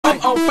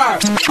on fire,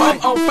 I'm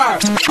on fire,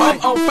 I'm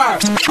on fire,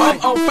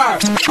 I'm on fire,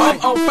 I'm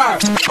on fire,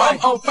 I'm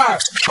on fire,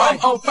 I'm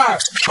on fire,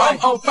 I'm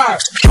on fire,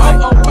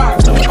 I'm on fire.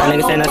 My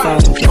nigga saying that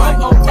song.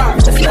 I'm on fire,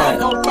 That's love.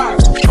 I'm on fire,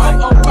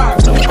 I'm on fire.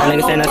 My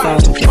nigga saying that song.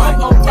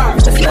 I'm on fire,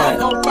 That's love.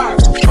 I'm on fire,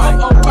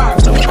 I'm on fire.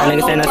 My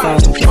nigga saying that song.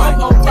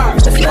 I'm on fire,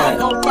 That's love.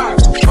 I'm on fire,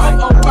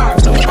 I'm on fire.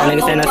 My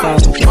nigga saying that song.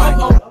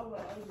 I'm on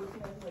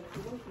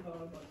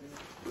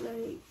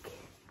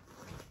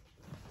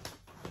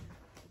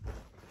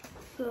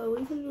So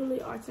we can do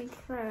like arts and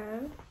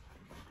crafts,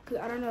 cause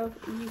I don't know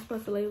if you're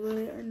supposed to label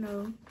it or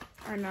no,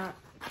 or not.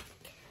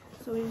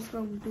 So we're just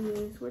gonna do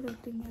this. We're gonna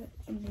think it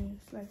in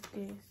this like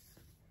this.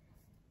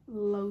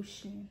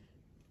 Lotion.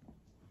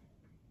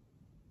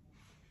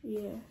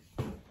 Yeah.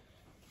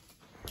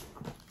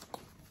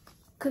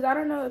 Cause I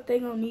don't know if they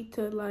gonna need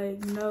to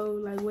like know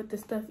like what the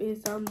stuff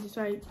is. So I'm just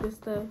write this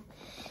stuff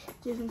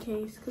just in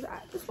case. Cause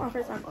this is my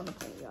first time on the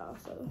plane, y'all.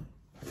 So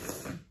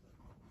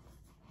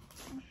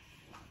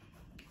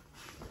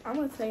I'm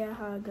gonna tell y'all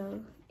how it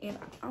go, and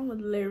I'm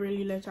gonna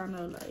literally let y'all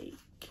know like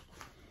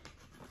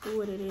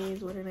what it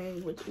is, what it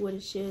ain't, what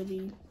it should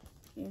be,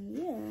 and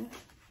yeah.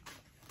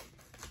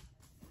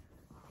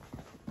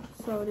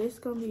 So this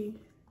gonna be,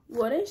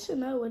 well, they should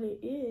know what it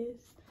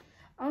is.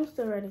 I'm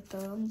still ready though.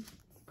 I'm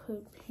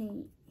put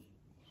paint.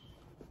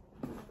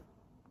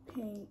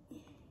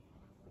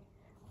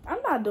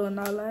 I'm not doing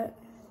all that.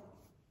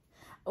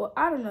 Well,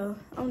 I don't know.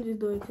 I'm just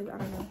doing it because I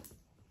don't know.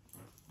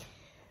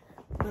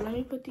 But let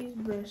me put these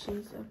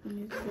brushes up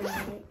in this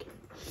bag.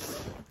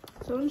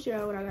 So let me show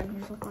you what I got in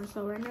here so far.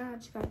 So right now I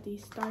just got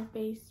these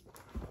Starface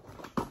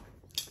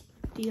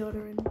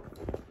deodorant,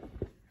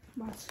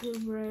 my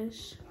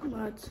toothbrush,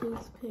 my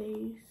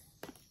toothpaste,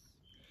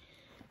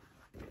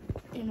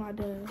 and my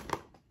Dove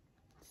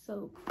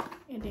soap.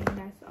 And then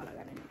that's all I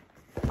got in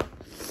there.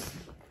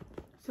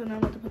 So now I'm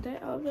about to put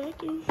that all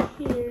back in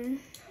here.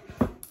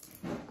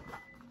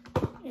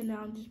 And now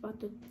I'm just about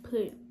to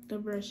put the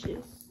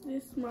brushes.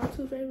 This is my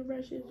two favorite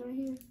brushes right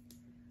here.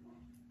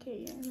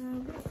 Okay, yeah, now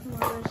I'm about to put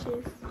my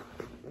brushes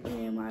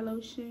and my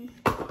lotion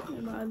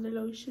and my other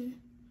lotion.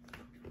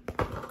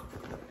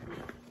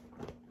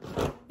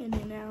 And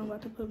then now I'm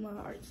about to put my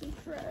arts and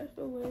crafts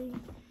away.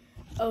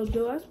 Oh,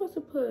 do I supposed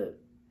to put,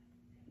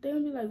 they're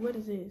gonna be like, what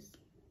is this?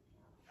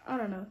 I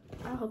don't know.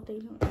 I hope they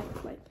don't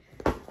ask like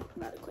a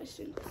lot of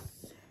questions.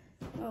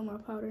 Oh, my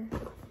powder.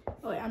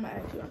 Oh wait, I'm gonna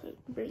ask you, I could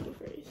bring it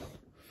first.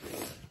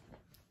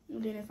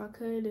 And then if I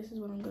could, this is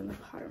what I'm gonna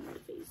powder my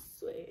face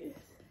with.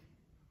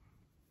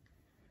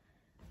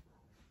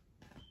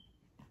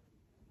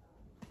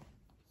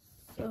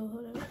 So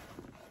hold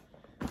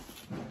up.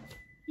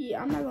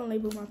 Yeah, I'm not gonna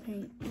label my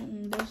paint.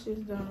 That's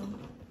just dumb.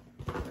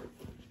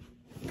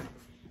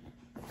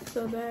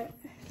 So that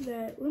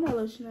where my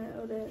lotion at?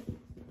 Oh, that.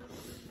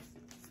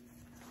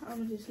 I'm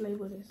gonna just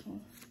label this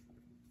one.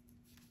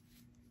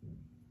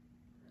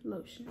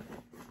 Lotion.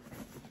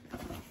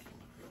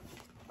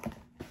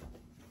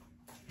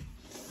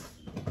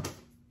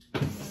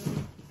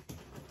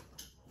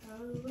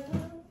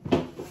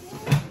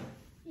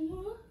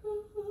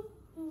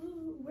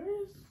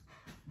 Where's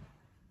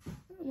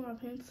my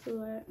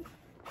pencil at?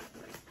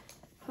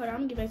 Hold on, I'm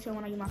gonna get back to you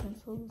when I get my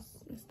pencils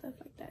and stuff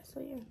like that. So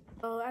yeah.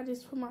 So I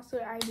just put my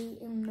student ID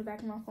in the back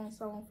of my phone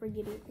so I won't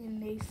forget it.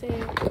 And they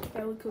said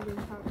that we could bring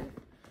powder.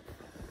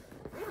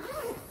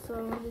 So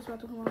I'm just about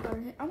to put my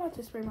powder here. I'm about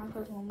to spray my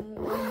clothes one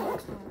more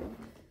time.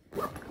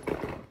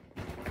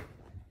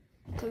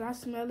 Cause I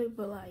smell it,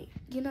 but like,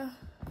 you know,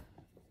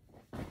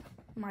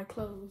 my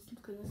clothes,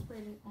 because I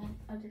sprayed it on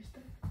other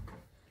stuff.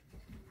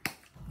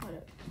 Hold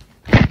up.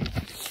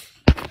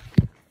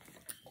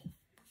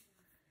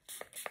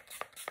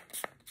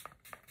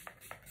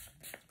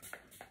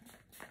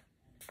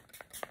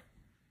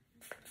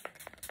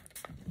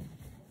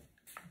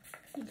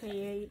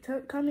 Okay, yeah,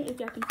 comment if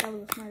y'all think that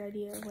was a smart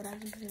idea of what I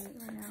just did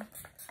right now.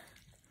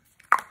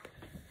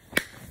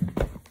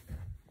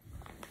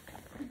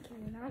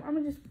 Okay, now I'm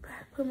gonna just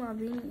put my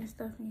beanie and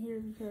stuff in here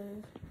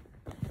because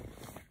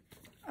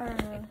I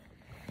don't know.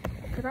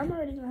 Cause I'm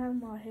already gonna have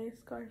my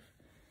headscarf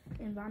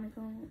and bonnet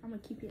on. I'm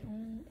gonna keep it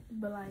on,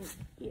 but like,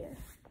 yeah.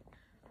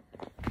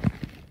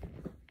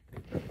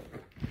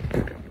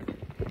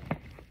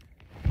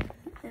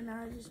 And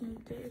I just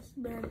need this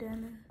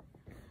bandana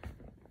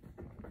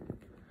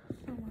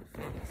on my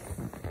face.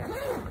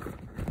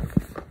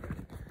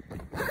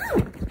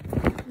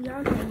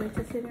 Y'all can't wait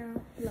to sit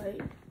down.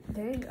 Like,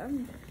 dang,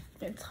 I'm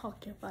been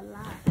talking a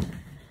lot.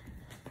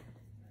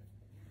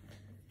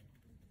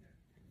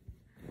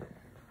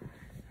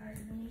 Alright,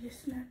 let me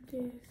just snap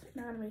this.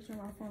 Now I gotta make sure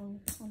my phone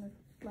on the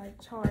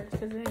like charge,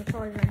 cause it ain't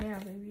charged right now,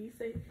 baby. You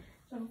say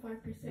it's on 5%,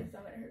 so I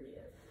gotta hurry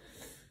up.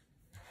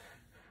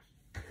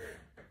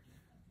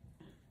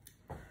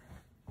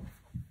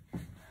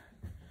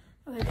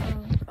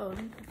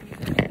 Okay,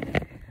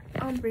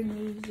 I'm bringing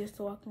these just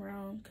to walk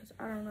around, cause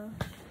I don't know.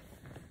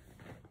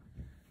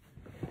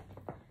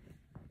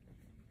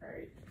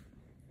 Alright,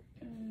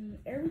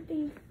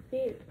 everything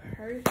fit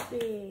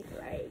perfect.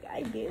 Like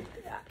I did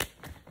that.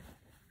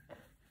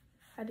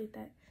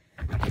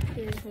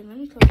 Here, so let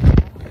me close it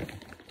out.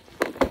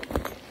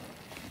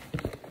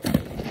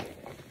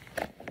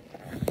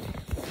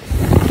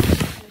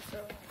 So,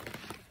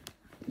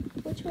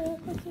 which way I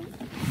put it?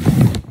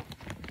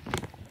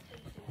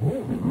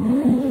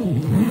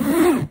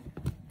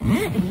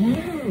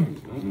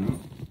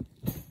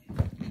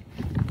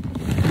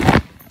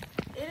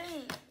 It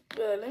ain't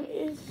good.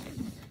 It's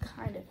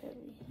kind of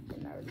heavy, but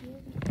not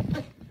really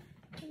heavy.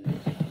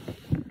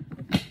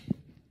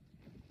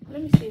 Let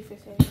me see if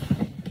it's heavy.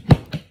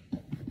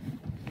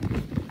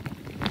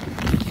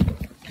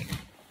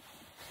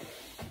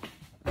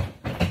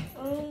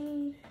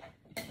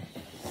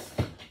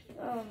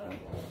 I don't know.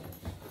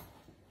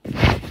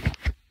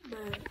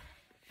 But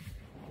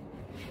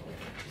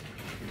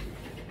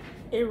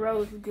it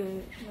rolls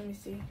good. Let me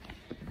see.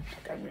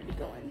 Like I'm really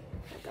going.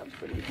 Like I'm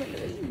pretty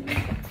hungry.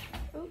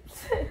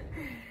 Oops.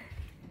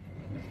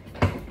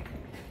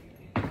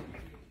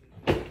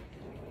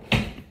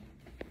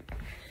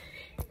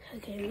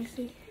 Okay, let me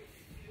see.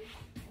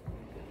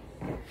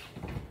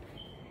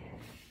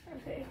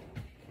 Okay.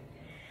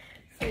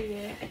 So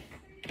yeah.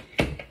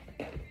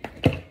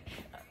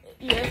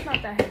 Yeah, it's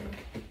not that heavy.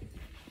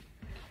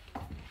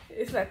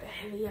 It's not that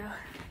heavy, y'all.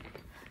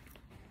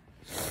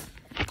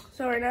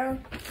 So right now,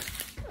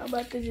 I'm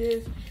about to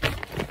just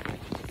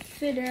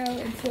sit down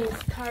until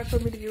it's time for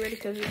me to get ready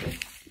because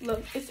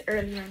look, it's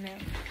early right now.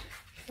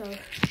 So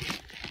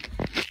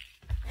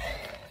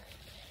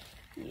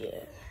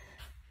yeah.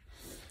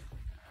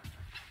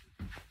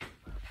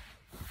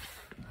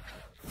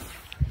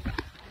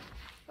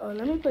 Oh,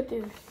 let me put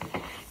this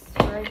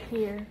right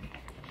here.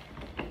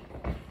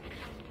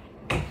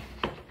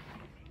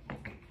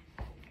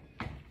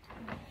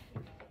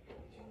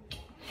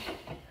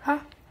 Huh?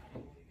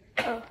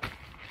 Oh.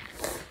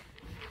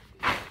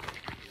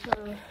 So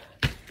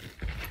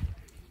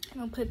I'm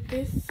gonna put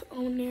this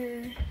on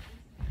there.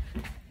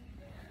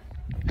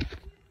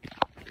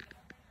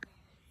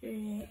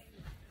 And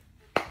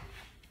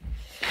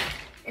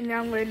now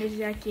I'm wearing this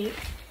jacket.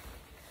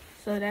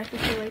 So that's the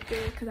shit right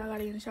there because I gotta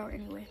get in the shower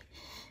anyway.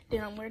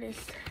 Then I'm wearing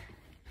this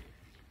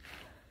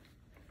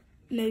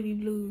navy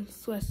blue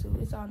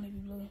sweatsuit. It's all navy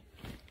blue.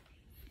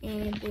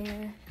 And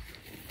then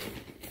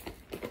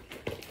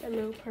a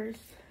little purse.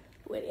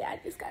 Wait, I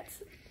just got.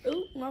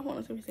 Ooh, my phone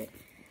is gonna say.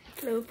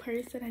 Little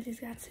purse that I just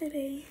got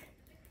today.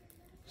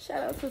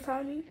 Shout out to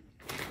Tommy.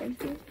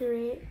 Thank you,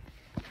 period.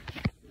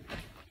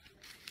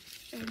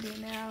 And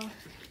then now,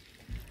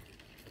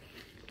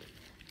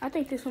 I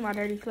think this was my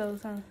dirty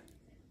clothes, huh?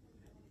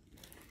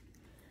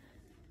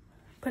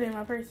 Put it in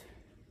my purse.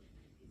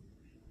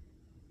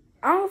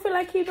 I don't feel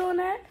like keep doing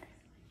that.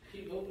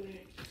 Keep opening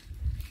it.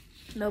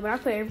 No, but I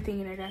put everything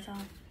in there, that's all.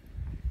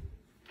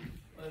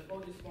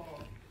 Hold this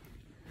small.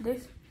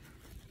 This?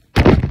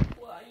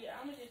 Well, yeah,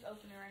 I'm gonna just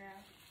open it right now.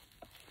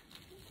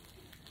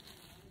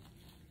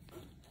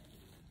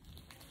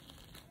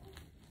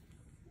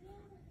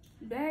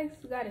 Bags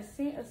got a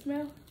scent, a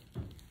smell.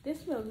 This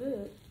smells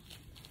good.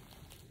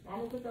 I'm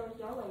gonna put that on.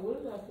 I'm like, what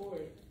is that for?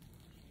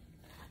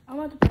 I'm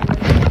about to put it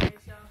right here,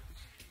 y'all.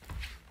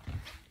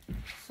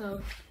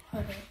 So,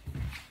 hold on.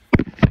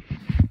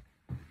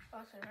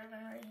 I'll say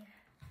right here.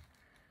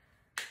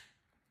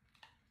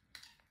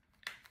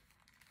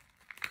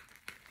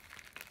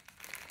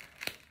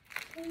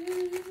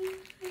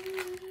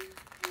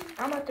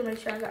 I'm about to make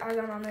sure I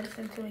got my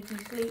medicine to make me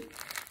sleep.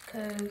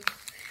 Cause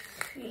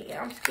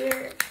yeah, I'm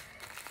scared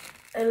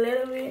a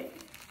little bit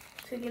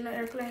to get on the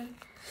airplane.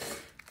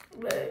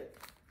 But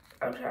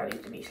I'm trying to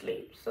get to be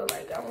asleep. So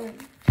like I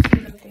won't see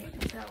nothing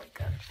until I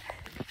wake up.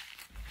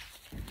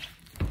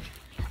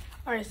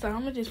 Alright, so I'm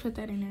gonna just put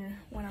that in there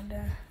when I'm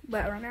done.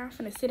 But right now I'm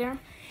finna sit down.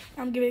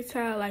 I'm giving it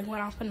to like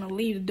when I'm finna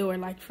leave the door,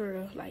 like for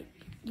real. Like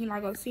you're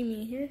not gonna see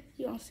me in here.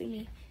 You gonna see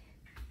me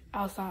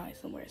outside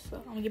somewhere. So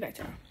I'm gonna get back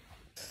to her.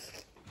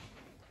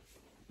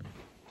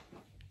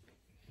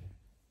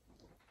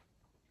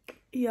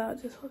 Y'all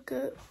just woke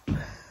up.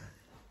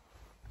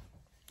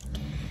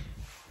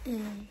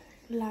 And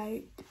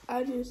like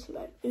I just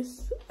like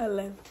it's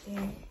 11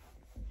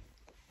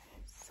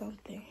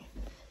 something.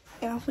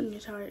 And I'm finna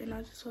get tired and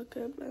I just woke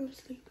up and I'm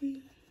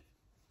sleepy.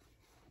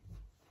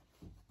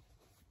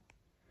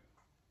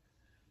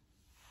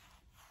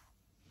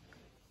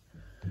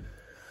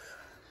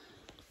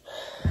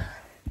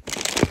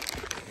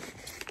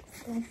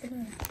 So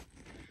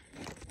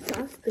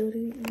I still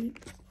didn't eat.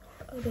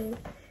 Okay.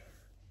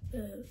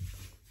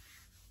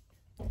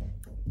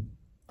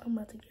 I'm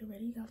about to get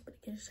ready. I'm gonna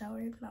get a shower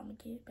and I'm gonna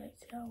get back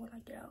to y'all when I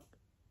get out.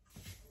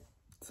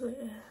 So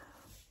yeah.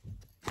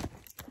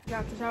 Got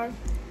out the shower.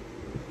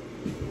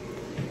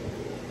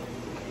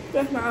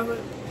 That's my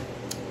outfit.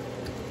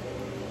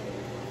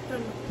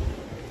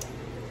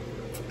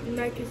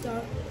 Nike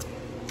sock.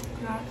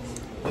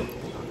 Knots.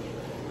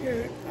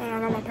 Here, and I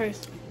got my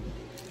purse.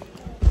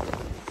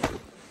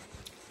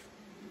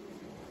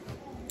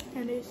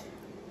 And it's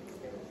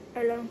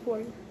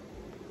 11:40.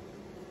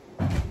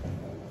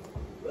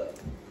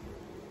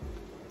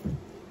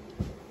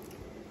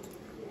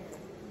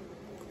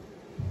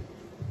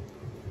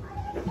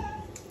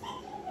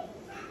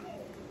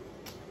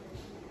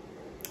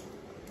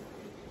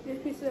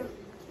 This pizza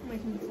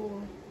making me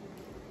full.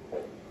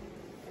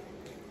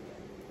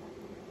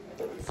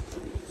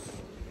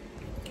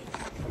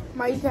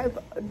 Might have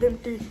them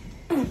three.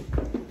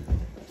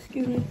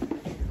 Excuse me.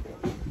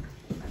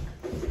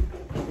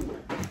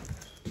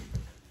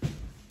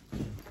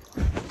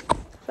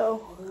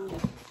 So.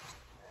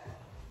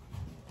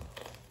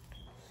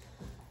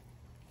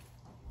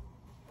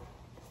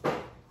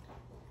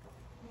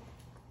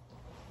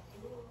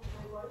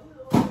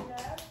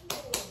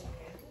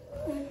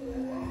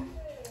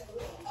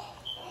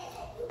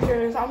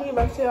 So I'm gonna get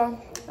back to y'all,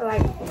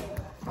 like,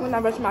 when I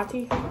brush my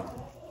teeth.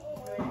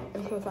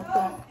 And stuff like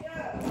that.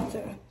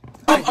 So.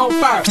 I'm on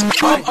fire,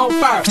 I'm on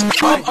fire,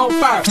 I'm on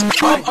fire,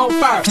 I'm on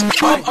fire,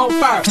 I'm on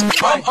fire,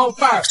 I'm on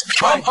fire,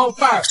 I'm on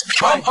fire,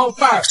 I'm on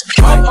fire,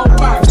 I'm on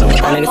fire.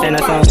 My nigga saying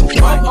that song.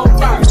 I'm on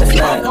fire,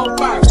 I'm on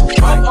fire,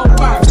 I'm on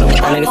fire.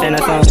 My nigga saying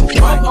that song.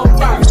 I'm on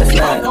fire,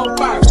 I'm on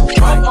fire,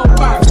 I'm on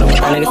fire.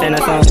 My nigga saying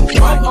that song.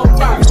 I'm on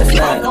fire,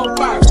 I'm on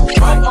fire,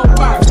 I'm on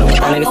fire.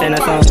 My nigga saying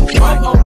that song. I'm on